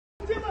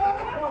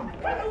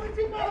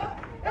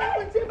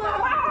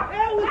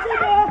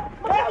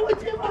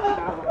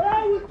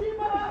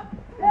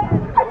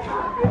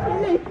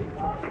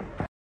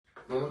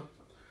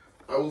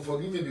I will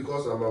forgive you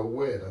because I'm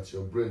aware that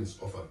your brain is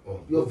off and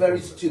on. You're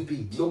very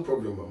stupid. No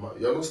problem, Mama.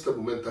 You're not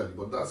stable mentally,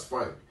 but that's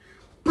fine.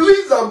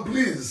 Please and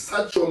please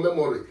search your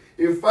memory.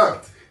 In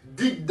fact,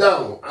 dig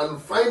down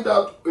and find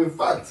out, in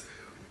fact,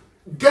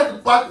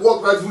 get back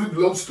what rightfully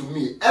belongs to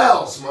me.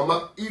 Else,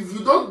 Mama, if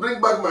you don't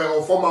bring back my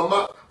offer,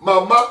 Mama...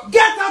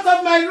 Get out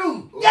of my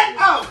room! Okay. Get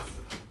out!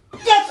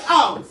 Get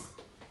out!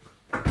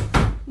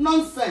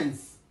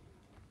 Nonsense.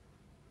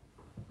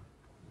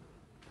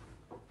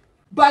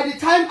 By the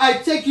time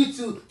I take you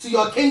to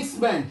your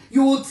kingsmen,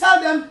 you will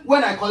tell them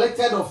when I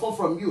collected offer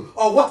from you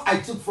or what I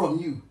took from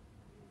you.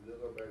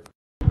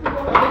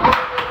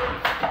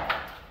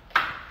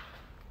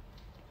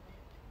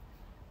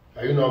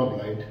 Are you not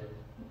blind?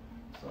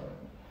 Sorry.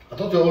 I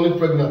thought you were only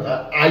pregnant.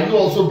 Are you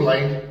also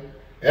blind?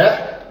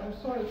 Yeah? I'm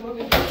sorry.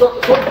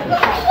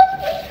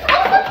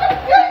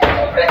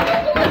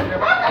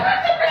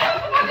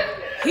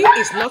 He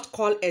is not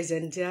called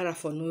Ezendara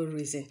for no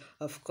reason.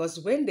 Of course,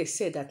 when they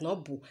say that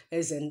Nobu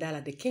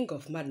Ezendara, the king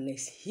of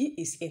madness, he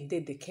is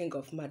indeed the king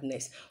of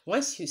madness.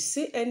 Once you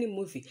see any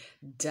movie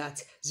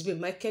that Zubby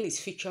Michael is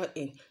featured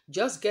in,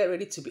 just get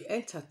ready to be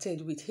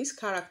entertained with his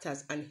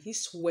characters and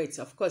his words.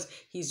 Of course,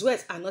 his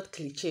words are not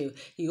cliche.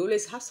 He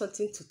always has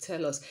something to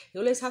tell us. He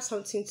always has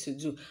something to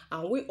do.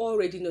 And we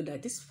already know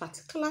that this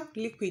particular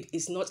liquid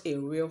is not a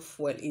real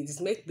fuel. It is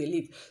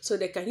make-believe. So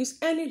they can use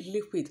any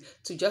liquid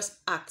to just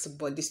act.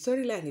 But the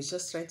storyline is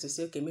just trying to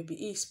say, okay, maybe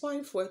he's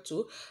pouring fuel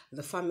to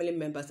the family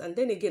members. And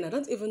then again, I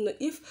don't even know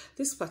if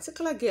this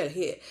particular girl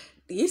here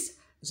is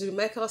Zubby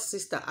Michael's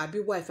sister, Abi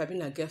wife, Abi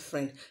a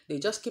girlfriend. They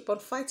just keep on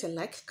fighting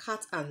like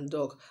cat and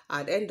dog.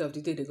 At the end of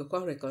the day, they go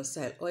come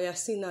reconcile. Oh yeah,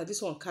 see now,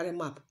 this one carry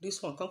map,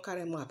 this one can't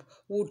carry map.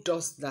 Who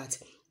does that?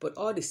 But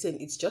all the same,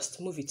 it's just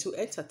a movie to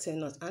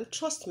entertain us. And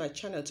trust my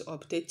channel to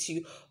update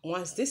you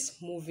once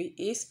this movie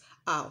is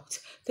out.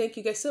 Thank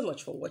you guys so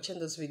much for watching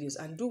those videos.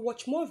 And do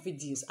watch more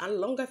videos and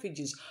longer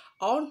videos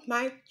on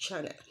my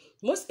channel.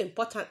 Most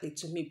importantly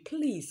to me,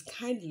 please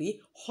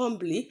kindly,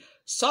 humbly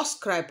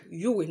subscribe.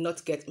 You will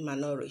not get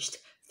malnourished.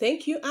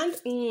 Thank you and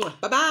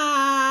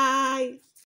bye-bye.